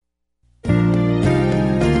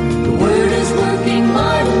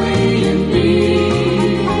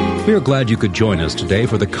We are glad you could join us today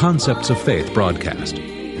for the Concepts of Faith broadcast.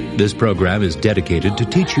 This program is dedicated to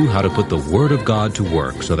teach you how to put the Word of God to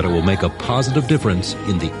work so that it will make a positive difference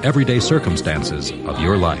in the everyday circumstances of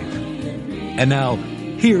your life. And now,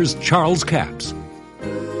 here's Charles Capps.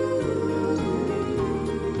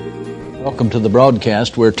 Welcome to the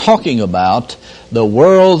broadcast. We're talking about the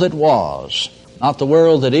world that was. Not the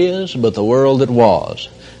world that is, but the world that was.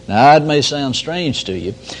 Now, it may sound strange to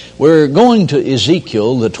you. We're going to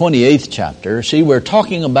Ezekiel, the 28th chapter. See, we're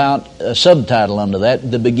talking about a subtitle under that,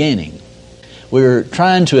 the beginning. We're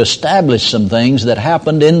trying to establish some things that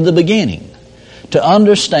happened in the beginning. To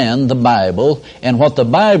understand the Bible and what the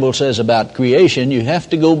Bible says about creation, you have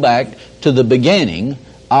to go back to the beginning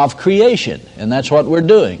of creation. And that's what we're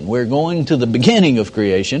doing. We're going to the beginning of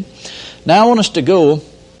creation. Now, I want us to go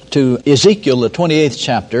to Ezekiel, the 28th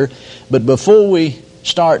chapter. But before we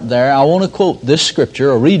start there, I want to quote this scripture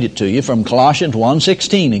or read it to you from Colossians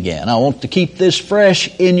 1:16 again. I want to keep this fresh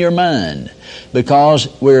in your mind because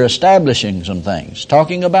we're establishing some things.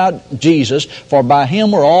 Talking about Jesus, for by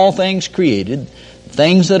Him were all things created,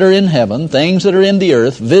 things that are in heaven, things that are in the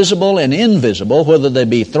earth, visible and invisible, whether they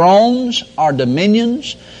be thrones or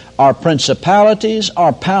dominions or principalities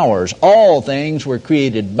or powers. All things were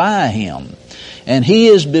created by Him. And He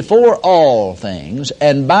is before all things,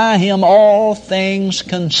 and by Him all things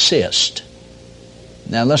consist.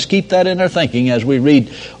 Now let's keep that in our thinking as we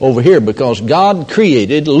read over here, because God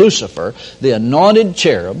created Lucifer, the anointed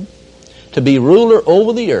cherub, to be ruler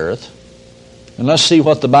over the earth. And let's see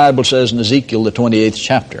what the Bible says in Ezekiel, the 28th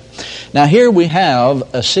chapter. Now here we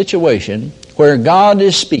have a situation where God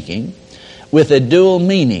is speaking with a dual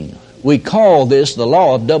meaning. We call this the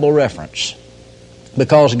law of double reference.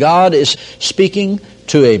 Because God is speaking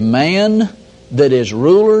to a man that is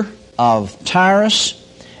ruler of Tyrus,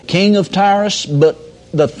 king of Tyrus, but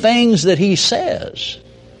the things that he says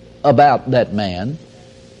about that man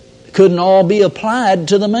couldn't all be applied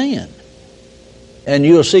to the man. And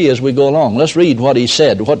you'll see as we go along. Let's read what he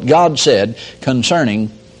said, what God said concerning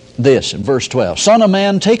this in verse 12. Son of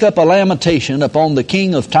man, take up a lamentation upon the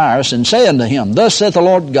king of Tyrus, and say unto him, Thus saith the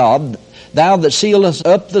Lord God, Thou that sealest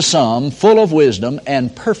up the sum, full of wisdom,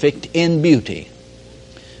 and perfect in beauty.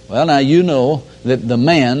 Well, now you know that the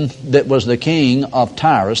man that was the king of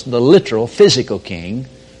Tyrus, the literal physical king,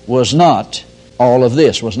 was not all of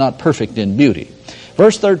this, was not perfect in beauty.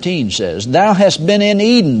 Verse 13 says, Thou hast been in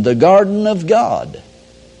Eden, the garden of God.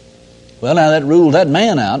 Well, now that ruled that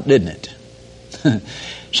man out, didn't it?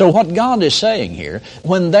 So what God is saying here,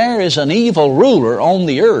 when there is an evil ruler on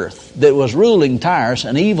the earth that was ruling Tyrus,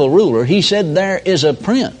 an evil ruler, He said there is a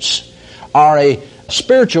prince or a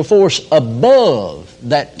spiritual force above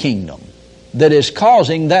that kingdom that is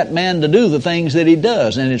causing that man to do the things that he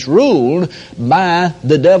does. And it's ruled by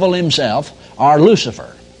the devil himself, or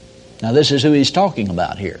Lucifer. Now this is who he's talking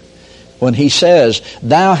about here. When he says,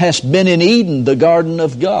 Thou hast been in Eden, the garden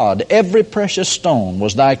of God. Every precious stone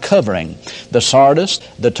was thy covering. The sardius,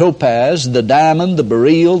 the topaz, the diamond, the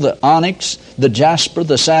beryl, the onyx, the jasper,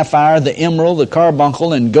 the sapphire, the emerald, the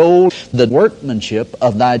carbuncle, and gold. The workmanship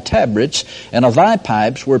of thy tabrets and of thy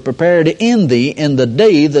pipes were prepared in thee in the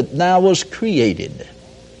day that thou was created.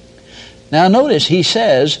 Now notice he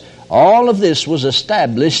says, all of this was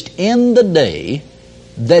established in the day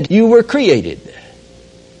that you were created.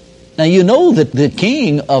 Now you know that the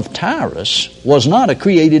king of Tyrus was not a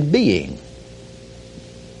created being.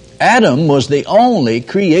 Adam was the only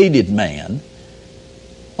created man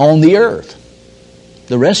on the earth.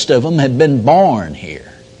 The rest of them had been born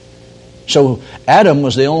here. So Adam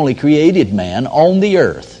was the only created man on the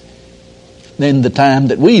earth in the time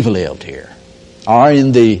that we've lived here, or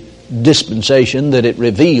in the dispensation that it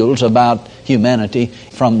reveals about humanity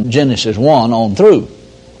from Genesis 1 on through.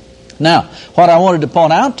 Now, what I wanted to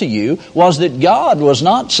point out to you was that God was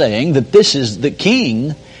not saying that this is the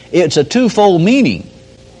king. It's a twofold meaning.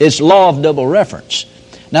 It's law of double reference.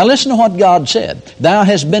 Now listen to what God said. Thou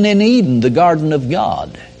hast been in Eden, the garden of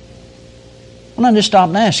God. Well, now just stop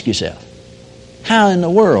and ask yourself, how in the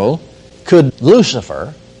world could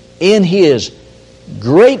Lucifer, in his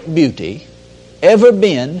great beauty, ever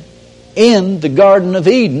been in the Garden of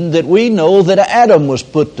Eden that we know that Adam was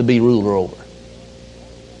put to be ruler over?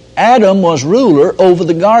 Adam was ruler over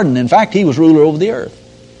the garden. In fact, he was ruler over the earth.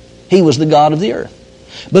 He was the God of the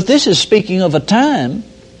earth. But this is speaking of a time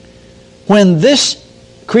when this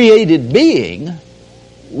created being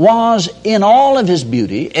was in all of his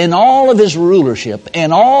beauty, in all of his rulership,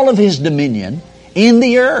 and all of his dominion in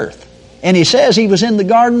the earth. And he says he was in the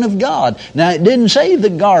garden of God. Now, it didn't say the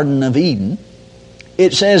Garden of Eden.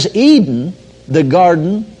 It says Eden, the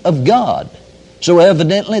garden of God. So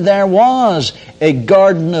evidently there was a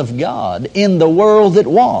garden of God in the world that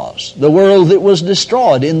was, the world that was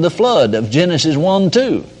destroyed in the flood of Genesis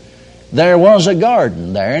 1:2. There was a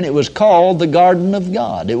garden there, and it was called the Garden of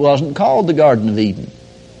God. It wasn't called the Garden of Eden.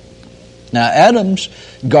 Now, Adam's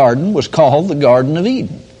garden was called the Garden of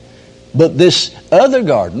Eden. But this other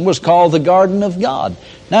garden was called the Garden of God.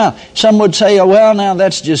 Now, some would say, oh, well, now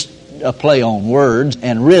that's just a play on words,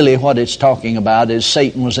 and really what it's talking about is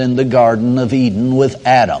Satan was in the Garden of Eden with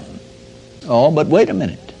Adam. Oh, but wait a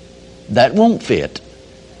minute. That won't fit.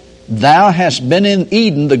 Thou hast been in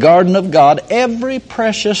Eden, the garden of God. Every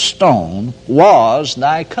precious stone was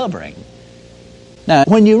thy covering. Now,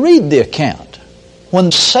 when you read the account,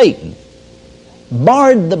 when Satan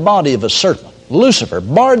barred the body of a serpent, Lucifer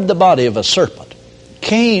barred the body of a serpent,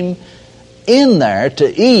 came in there to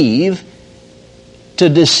Eve to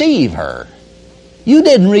deceive her. You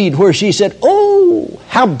didn't read where she said, oh,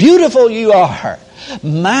 how beautiful you are.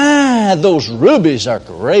 My, those rubies are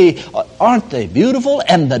great. Aren't they beautiful?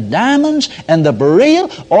 And the diamonds and the beryl.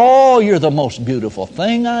 Oh, you're the most beautiful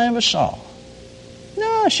thing I ever saw.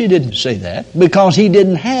 No, she didn't say that because he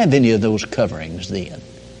didn't have any of those coverings then.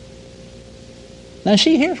 Now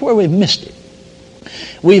see, here's where we've missed it.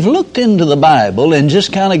 We've looked into the Bible and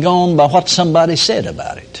just kind of gone by what somebody said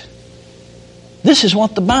about it. This is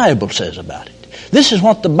what the Bible says about it. This is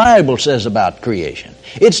what the Bible says about creation.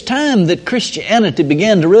 It's time that Christianity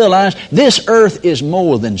began to realize this earth is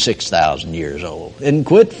more than 6,000 years old and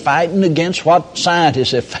quit fighting against what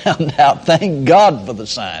scientists have found out. Thank God for the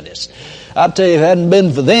scientists. I tell you, if it hadn't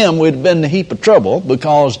been for them, we'd have been in a heap of trouble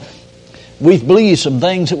because we've believed some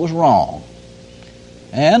things that was wrong.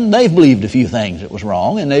 And they've believed a few things that was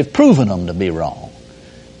wrong, and they've proven them to be wrong.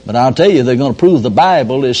 But I'll tell you, they're going to prove the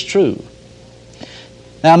Bible is true.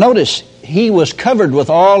 Now notice, he was covered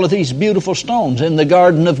with all of these beautiful stones in the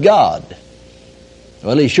garden of God.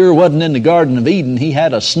 Well, he sure wasn't in the Garden of Eden. He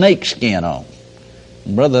had a snake skin on.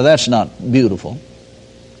 Brother, that's not beautiful.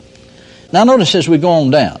 Now notice as we go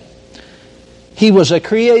on down. He was a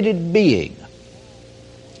created being.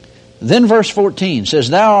 Then verse 14 says,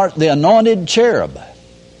 thou art the anointed cherub.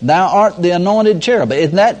 Thou art the anointed cherub.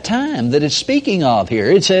 In that time that it's speaking of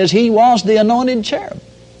here, it says he was the anointed cherub.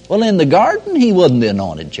 Well, in the garden, he wasn't the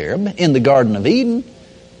anointed cherub. In the Garden of Eden,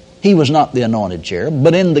 he was not the anointed cherub.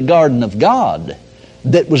 But in the Garden of God,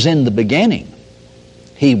 that was in the beginning,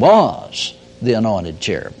 he was the anointed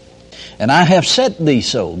cherub. And I have set thee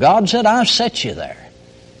so. God said, I've set you there.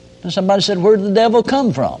 And somebody said, where did the devil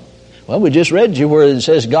come from? Well, we just read you where it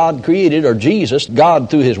says God created, or Jesus, God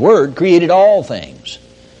through His Word, created all things.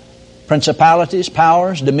 Principalities,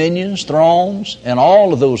 powers, dominions, thrones, and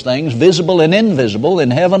all of those things, visible and invisible,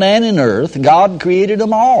 in heaven and in earth. God created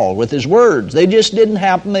them all with His words. They just didn't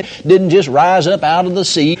happen. They didn't just rise up out of the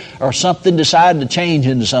sea or something decided to change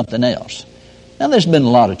into something else. Now, there's been a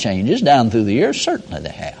lot of changes down through the years. Certainly they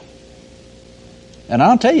have. And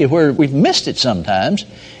I'll tell you where we've missed it sometimes,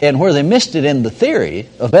 and where they missed it in the theory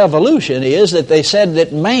of evolution is that they said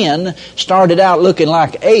that man started out looking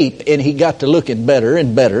like ape, and he got to looking better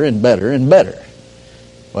and better and better and better.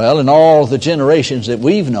 Well, in all the generations that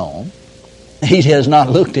we've known, he has not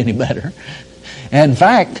looked any better. In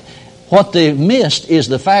fact, what they've missed is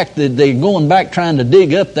the fact that they're going back trying to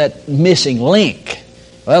dig up that missing link.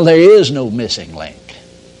 Well, there is no missing link.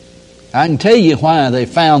 I can tell you why they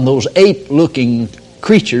found those ape-looking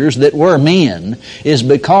creatures that were men is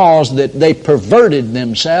because that they perverted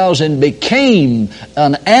themselves and became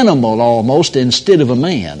an animal almost instead of a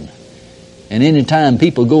man. And any time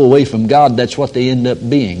people go away from God, that's what they end up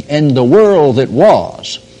being. And the world that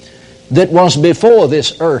was before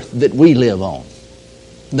this earth that we live on,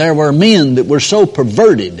 there were men that were so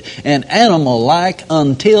perverted and animal-like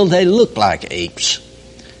until they looked like apes.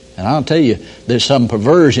 And I'll tell you, there's some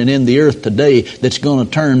perversion in the earth today that's going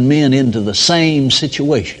to turn men into the same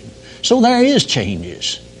situation. So there is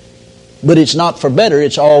changes. But it's not for better,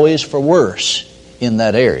 it's always for worse in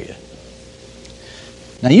that area.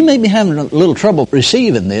 Now you may be having a little trouble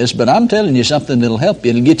receiving this, but I'm telling you something that'll help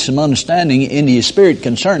you and get some understanding into your spirit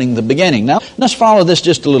concerning the beginning. Now, let's follow this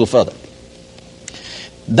just a little further.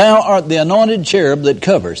 Thou art the anointed cherub that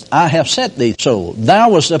covers. I have set thee so.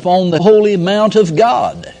 Thou wast upon the holy mount of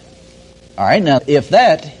God. All right, now if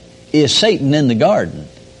that is Satan in the garden,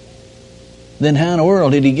 then how in the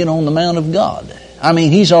world did he get on the mount of God? I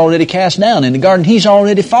mean, he's already cast down in the garden. He's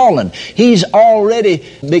already fallen. He's already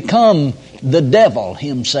become the devil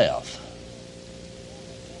himself.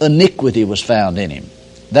 Iniquity was found in him.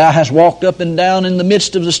 Thou hast walked up and down in the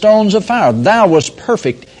midst of the stones of fire. Thou wast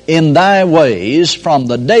perfect in thy ways from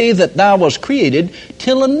the day that thou wast created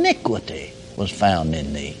till iniquity was found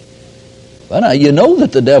in thee. Well, now, you know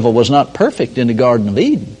that the devil was not perfect in the Garden of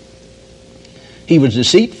Eden. He was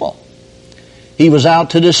deceitful. He was out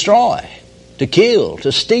to destroy, to kill,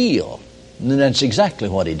 to steal. And that's exactly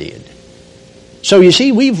what he did. So you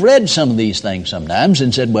see, we've read some of these things sometimes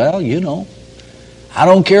and said, well, you know, I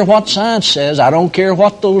don't care what science says. I don't care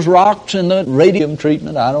what those rocks and the radium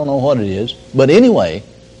treatment, I don't know what it is. But anyway,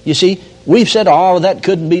 you see, we've said, oh, that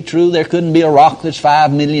couldn't be true. There couldn't be a rock that's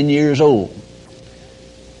 5 million years old.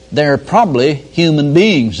 There are probably human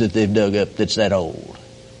beings that they've dug up that's that old,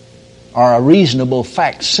 or a reasonable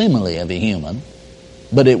facsimile of a human.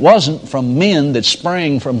 But it wasn't from men that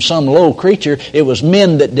sprang from some low creature. It was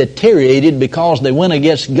men that deteriorated because they went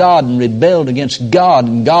against God and rebelled against God,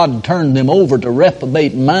 and God turned them over to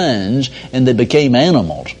reprobate minds, and they became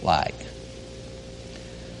animals-like.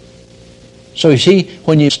 So you see,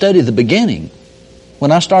 when you study the beginning,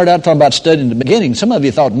 when I started out talking about studying the beginning, some of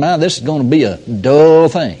you thought, man, this is going to be a dull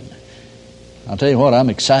thing. I'll tell you what, I'm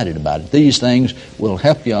excited about it. These things will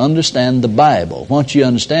help you understand the Bible. Once you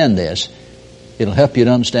understand this, it'll help you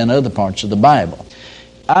to understand other parts of the Bible.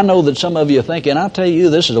 I know that some of you are thinking, I'll tell you,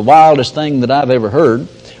 this is the wildest thing that I've ever heard.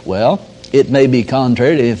 Well, it may be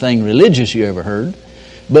contrary to anything religious you ever heard,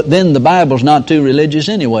 but then the Bible's not too religious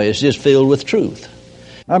anyway. It's just filled with truth.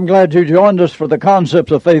 I'm glad you joined us for the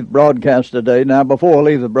Concepts of Faith broadcast today. Now, before I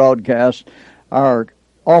leave the broadcast, our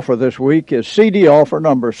offer this week is CD offer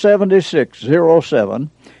number 7607.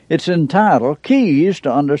 It's entitled Keys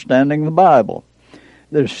to Understanding the Bible.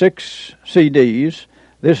 There's 6 CDs.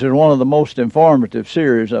 This is one of the most informative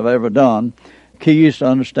series I've ever done. Keys to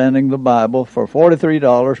Understanding the Bible for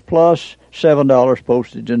 $43 plus $7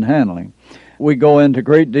 postage and handling. We go into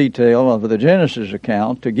great detail of the Genesis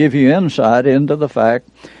account to give you insight into the fact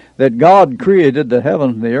that God created the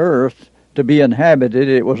heaven and the earth to be inhabited.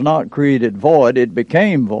 It was not created void. It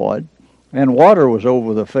became void, and water was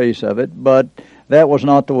over the face of it, but that was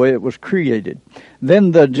not the way it was created.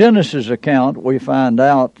 Then the Genesis account, we find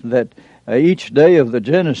out that each day of the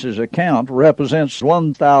Genesis account represents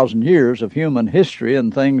 1,000 years of human history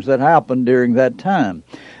and things that happened during that time.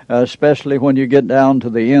 Especially when you get down to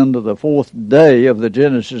the end of the 4th day of the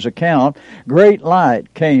Genesis account, great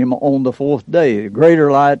light came on the 4th day. The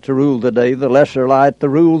greater light to rule the day, the lesser light to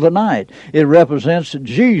rule the night. It represents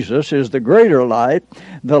Jesus is the greater light,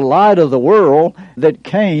 the light of the world that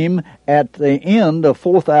came at the end of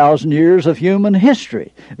 4,000 years of human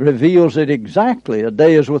history. It reveals it exactly. A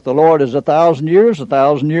day is with the Lord as 1,000 years,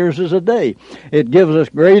 1,000 years is a day. It gives us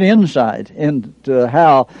great insight into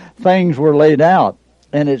how things were laid out.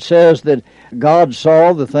 And it says that God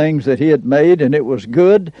saw the things that He had made, and it was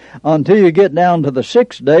good until you get down to the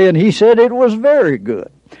 6th day, and He said it was very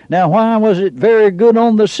good. Now, why was it very good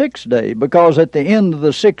on the 6th day? Because at the end of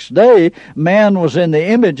the 6th day, man was in the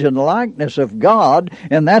image and likeness of God,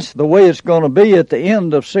 and that's the way it's going to be at the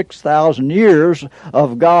end of 6,000 years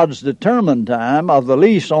of God's determined time of the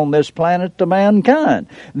lease on this planet to mankind.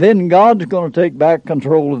 Then God's going to take back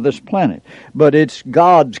control of this planet. But it's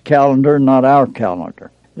God's calendar, not our calendar.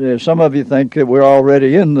 Some of you think that we're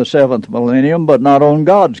already in the 7th millennium, but not on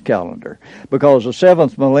God's calendar, because the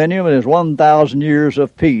 7th millennium is 1,000 years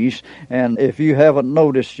of peace, and if you haven't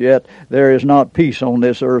noticed yet, there is not peace on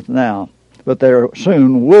this earth now, but there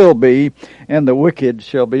soon will be, and the wicked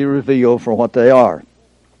shall be revealed for what they are.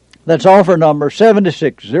 That's offer number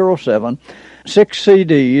 7607, 6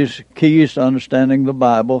 CDs, Keys to Understanding the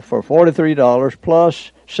Bible, for $43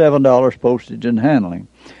 plus $7 postage and handling.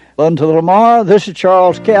 Until tomorrow, this is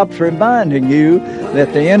Charles Capps reminding you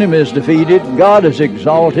that the enemy is defeated, God is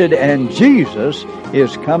exalted, and Jesus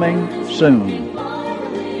is coming soon.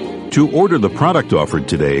 To order the product offered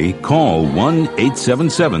today, call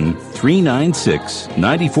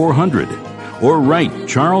 1-877-396-9400 or write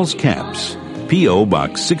Charles Capps, P.O.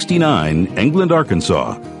 Box 69, England,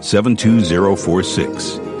 Arkansas,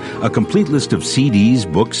 72046. A complete list of CDs,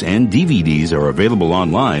 books, and DVDs are available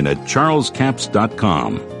online at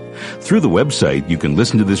charlescapps.com. Through the website, you can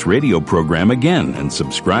listen to this radio program again and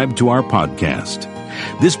subscribe to our podcast.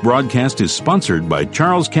 This broadcast is sponsored by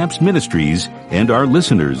Charles Capps Ministries and our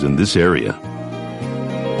listeners in this area.